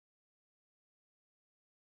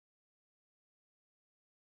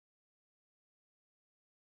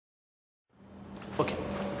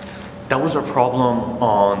That was our problem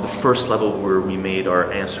on the first level where we made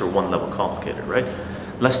our answer one level complicated, right?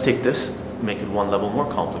 Let's take this, make it one level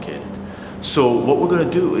more complicated. So what we're going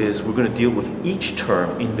to do is we're going to deal with each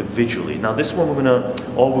term individually. Now this one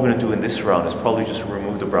all we're going to do in this round is probably just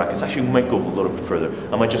remove the brackets. Actually, we might go a little bit further.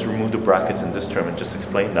 I might just remove the brackets in this term and just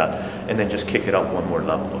explain that, and then just kick it up one more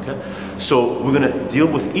level, okay? So we're going to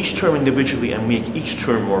deal with each term individually and make each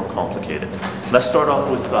term more complicated. Let's start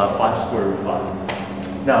off with 5 square root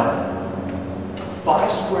 5. Now,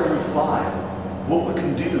 5 square root 5, what we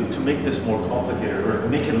can do to make this more complicated, or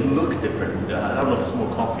make it look different, I don't know if it's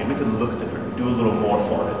more complicated, make it look different, do a little more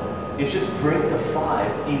for it, is just bring the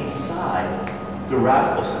 5 inside the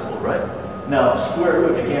radical symbol, right? Now, square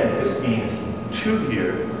root, again, this means 2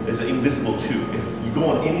 here is an invisible 2. If you go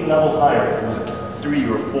on any level higher, if it was a 3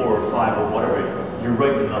 or 4 or 5 or whatever, you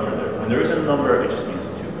write the number there. When there is a number, it just means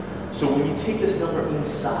a 2. So when you take this number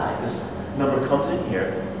inside, this number comes in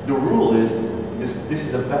here, the rule is, this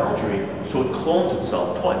is a boundary, so it clones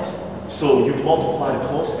itself twice. So you multiply the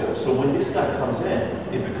clones together. So when this guy comes in,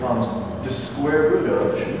 it becomes the square root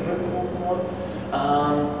of, should we write the whole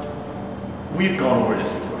one? We've gone over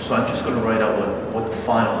this before, so I'm just going to write out what the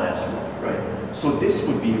final answer would be, right? So this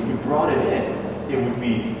would be, if we brought it in, it would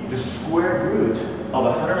be the square root of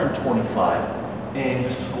 125, and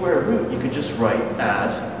the square root you can just write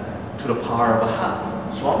as to the power of a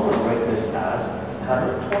half. So I'm going to write this as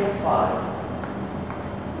 125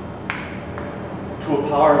 to a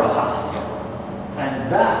power of a half.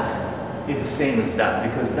 And that is the same as that,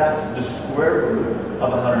 because that's the square root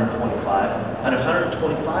of 125. And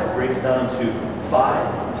 125 breaks down to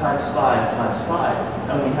 5 times 5 times 5.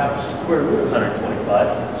 And when we have the square root of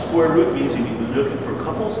 125, square root means you're looking for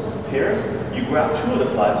couples, pairs. You grab 2 of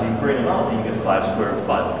the 5s, you bring them out, and you get 5 square root of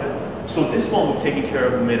 5, okay? So this one we've taken care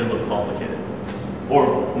of and made it look complicated.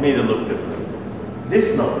 Or made it look different.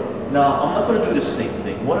 This number. Now, I'm not going to do the same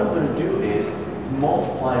thing. What I'm going to do is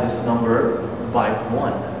multiply this number by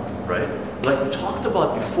 1, right? Like we talked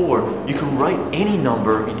about before, you can write any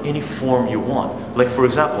number in any form you want. Like for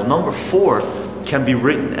example, number 4 can be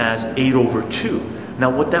written as 8 over 2. Now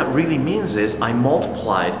what that really means is I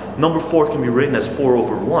multiplied, number 4 can be written as 4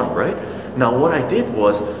 over 1, right? Now what I did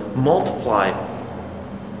was multiply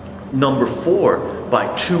number 4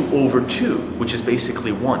 by 2 over 2, which is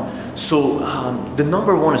basically 1. So the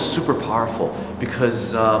number 1 is super powerful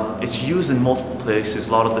because it's used in multiple places,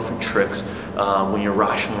 a lot of different tricks when you're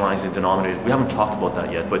rationalizing denominators. We haven't talked about that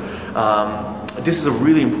yet, but this is a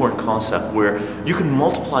really important concept where you can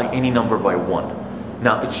multiply any number by 1.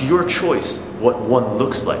 Now it's your choice what 1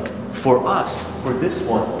 looks like. For us, for this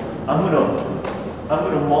one, I'm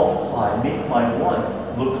gonna multiply, make my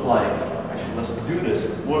 1 look like, let's do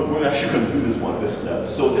this. We're actually going to do this step.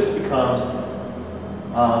 So this becomes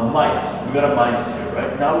minus. We got a minus here,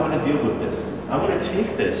 right? Now we're going to deal with this. I'm going to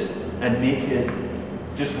take this and make it,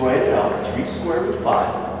 just write it out, 3 square root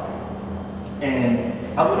 5. And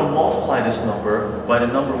I'm going to multiply this number by the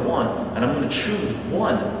number 1, and I'm going to choose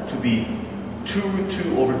 1 to be 2 root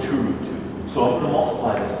 2 over 2 root 2. So I'm going to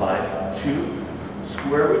multiply this by 2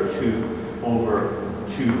 square root 2 over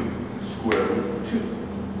 2 square root 2.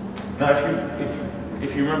 Now,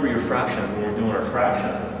 if you remember your fractions, when we're doing our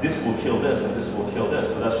fractions, this will kill this and this will kill this,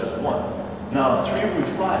 so that's just 1. Now, 3 root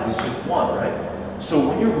 5 is just 1, right? So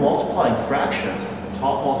when you're multiplying fractions,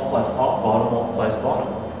 top multiplies top, bottom multiplies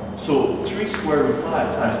bottom. So 3 square root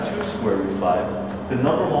 5 times 2 square root 5, the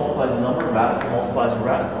number multiplies the number, radical multiplies a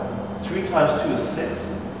radical. 3 times 2 is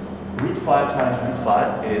 6. Root 5 times root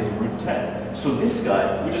 5 is root 10. So this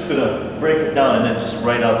guy, we're just going to break it down and then just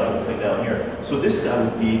write out the whole thing down here. So this guy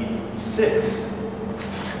would be 6.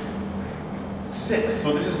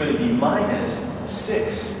 So this is going to be minus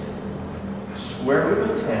 6 square root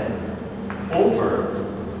of 10 over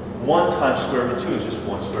 1 times square root 2 is just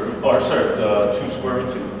 1 square root, or sorry, 2 square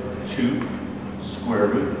root 2. 2 square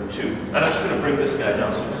root 2. And I'm just going to bring this guy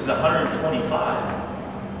down. So this is 125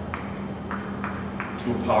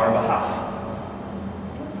 to a power of a half.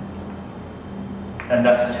 And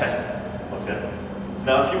that's 10. Okay?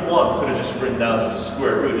 Now if you want, we could have just written down as a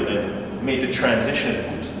square root and then made the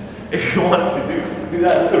transition. If you wanted to do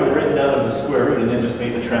that, we could have written down as a square root and then just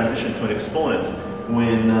made the transition to an exponent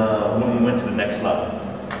when we went to the next level.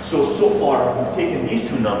 So far, we've taken these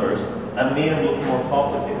two numbers and made them look more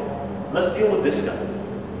complicated. Let's deal with this guy.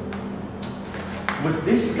 With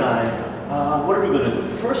this guy, what are we going to do?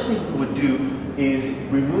 First thing we would do is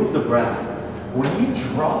remove the bracket. When you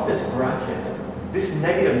drop this bracket, this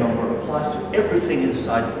negative number applies to everything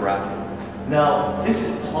inside the bracket. Now, this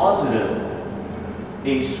is positive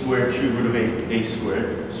a squared cube root of a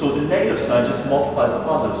squared. So the negative side just multiplies the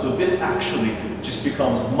positive. So this actually just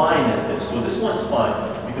becomes minus this. So this one's fine.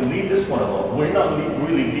 You can leave this one alone. We're not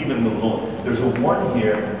really leaving it alone. There's a 1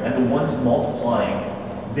 here, and the 1's multiplying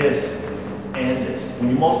this and this. When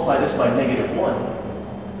you multiply this by -1,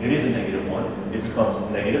 it is a -1. It becomes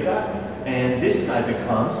negative that. And this guy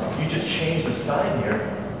becomes, you just change the sign here,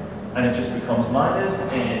 and it just becomes minus,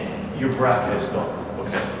 and your bracket is gone.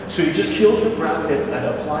 Okay. So you just killed your brackets and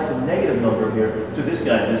applied the negative number here to this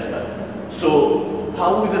guy and this guy. So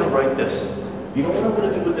how are we going to write this? You know what I'm going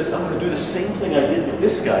to do with this? I'm going to do the same thing I did with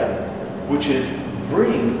this guy, which is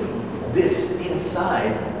bring this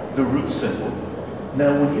inside the root symbol.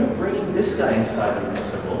 Now, when you're bringing this guy inside the root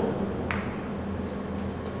symbol,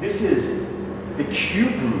 this is the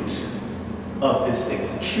cube root of this thing.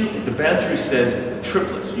 It's a cube root. The boundary says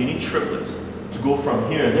triplets. You need triplets to go from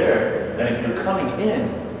here to there. And if you're coming in,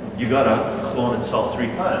 you gotta clone itself 3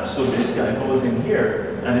 times. So this guy goes in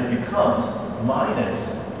here, and it becomes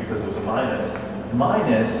minus, because it was a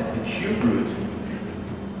minus the cube root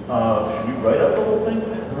of, should we write out the whole thing?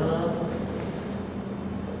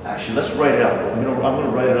 Actually, let's write it out. I'm gonna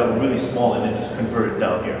write it out really small and then just convert it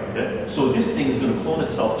down here, okay? So this thing is gonna clone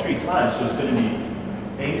itself 3 times, so it's gonna be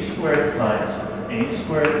a squared times a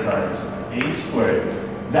squared times a squared.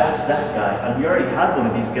 That's that guy, and we already had one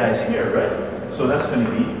of these guys here, right? So that's gonna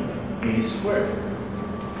be a squared.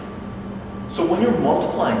 So when you're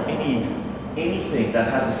multiplying anything that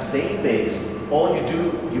has the same base, all you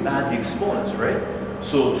do, you add the exponents, right?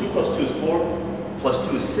 So 2 plus 2 is 4, plus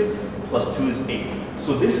 2 is 6, plus 2 is 8.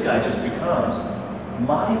 So this guy just becomes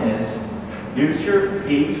minus, here's your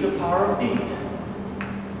a to the power of 8,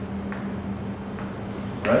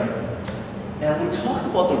 right? And we talked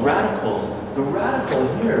about the radicals. The radical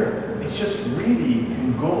here is just really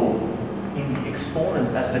can go in the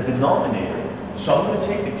exponent as the denominator. So I'm going to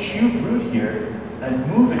take the cube root here and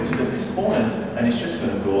move it to the exponent, and it's just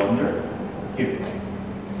going to go under here.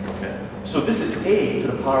 Okay. So this is a to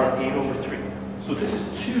the power of 8 over 3. So this is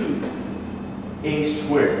 2a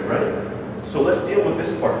squared, right? So let's deal with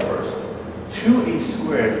this part first. 2a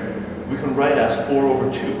squared we can write as 4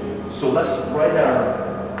 over 2. So let's write our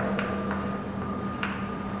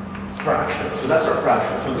fraction. So that's our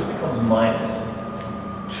fraction. So this becomes minus.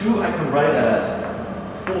 2 I can write as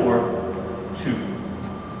 4, 2.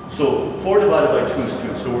 So 4 divided by 2 is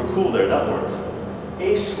 2. So we're cool there. That works.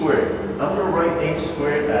 A squared. I'm going to write a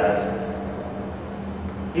squared as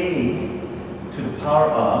a to the power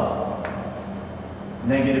of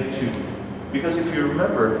 -2. Because if you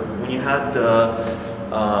remember, when you had the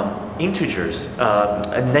integers,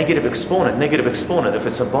 a negative exponent, if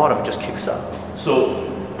it's a bottom, it just kicks up. So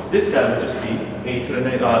this guy would just be a to the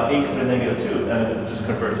 -2, and it would just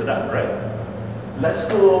convert to that, right? Let's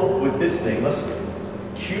go with this thing. Let's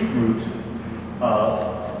cube root of,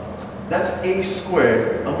 that's a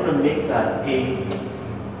squared. I'm going to make that a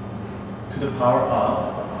to the power of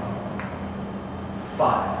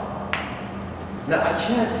 5. Now I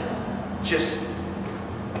can't just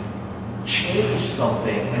change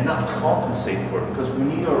something and not compensate for it, because we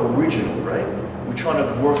need our original, right? We're trying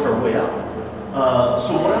to work our way out.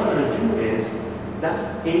 So what I'm going to do is, that's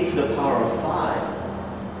a to the power of 5.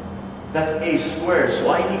 That's a squared,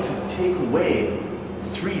 so I need to take away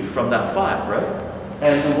 3 from that 5, right?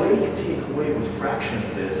 And the way you take away with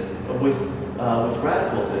fractions is, with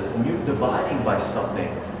radicals is, when you're dividing by something,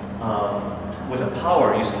 with a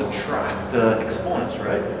power, you subtract the exponents,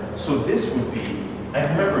 right? So this would be, and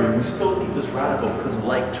remember, we still need this radical because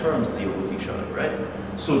like terms deal with each other, right?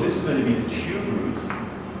 So this is going to be the cube root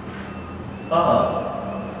of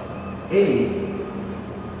a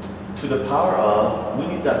to the power of, we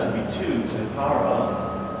need that to be 2 to the power of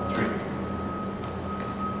 3.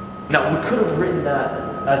 Now, we could have written that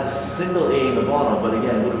as a single a in the bottom, but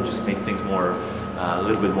again, it would have just made things more, a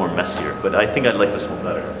little bit more messier. But I think I like this one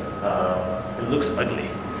better. It looks ugly.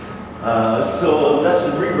 So let's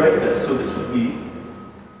rewrite this. So this would be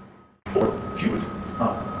 4 cube root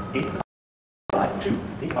of 8 by 2,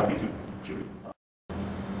 8 by 2 cube root.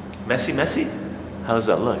 Messy? How does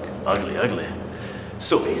that look? Ugly.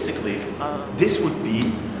 So basically, this would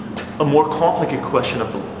be a more complicated question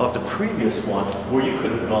of the previous one, where you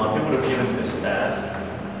could have gone, they would have given this as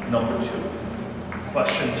number 2,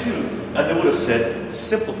 question 2, and they would have said,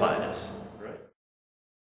 simplify this.